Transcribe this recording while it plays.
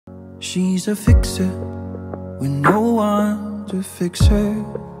She's a fixer with no one to fix her.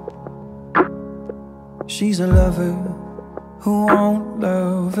 She's a lover who won't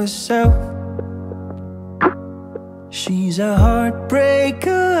love herself. She's a heartbreak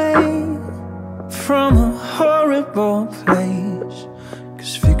away from a horrible place,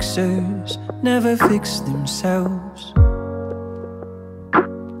 'cause fixers never fix themselves.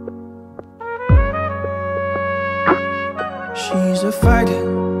 She's a fighter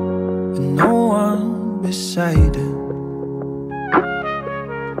with no one beside her,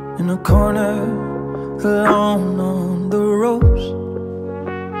 in a corner alone on the ropes.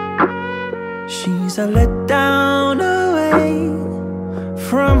 She's a letdown away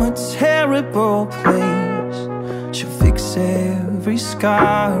from a terrible place. She'll fix every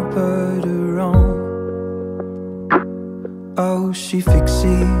scar but her own. Oh, she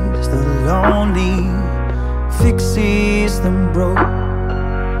fixes the lonely, fixes them broke,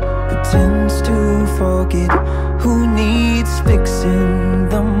 pretends to forget who needs fixing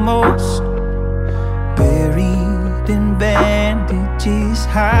the most. Buried in bandages,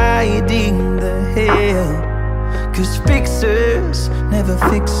 hiding the hell, 'cause fixers never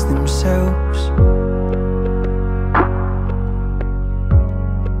fix themselves.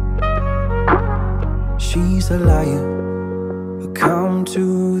 She's a liar who come to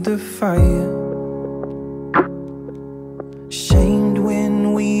the fire, shamed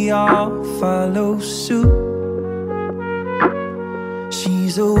when we all follow suit.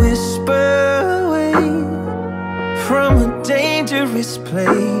 She's a whisper away from a dangerous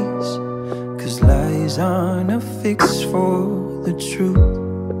place, 'cause lies aren't a fix for the truth.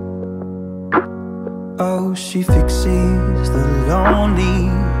 Oh, she fixes the lonely,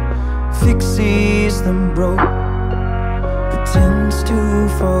 fixes them broke, pretends to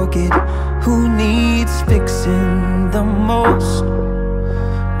forget who needs fixing the most.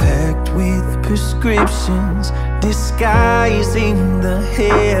 Packed with prescriptions, disguising the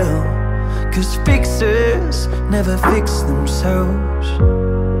hell, 'cause fixers never fix themselves.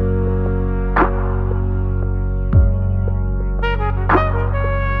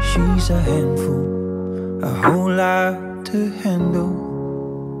 She's a handful, a whole lot to handle,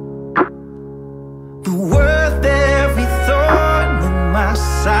 but worth every thorn in my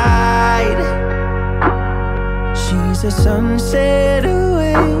side. She's a sunset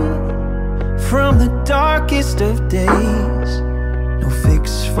away from the darkest of days, no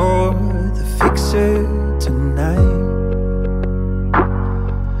fix for the fixer tonight.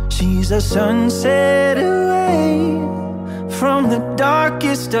 She's a sunset away from the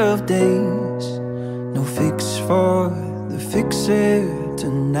darkest of days, no fix for the fixer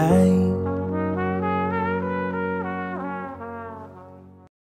tonight.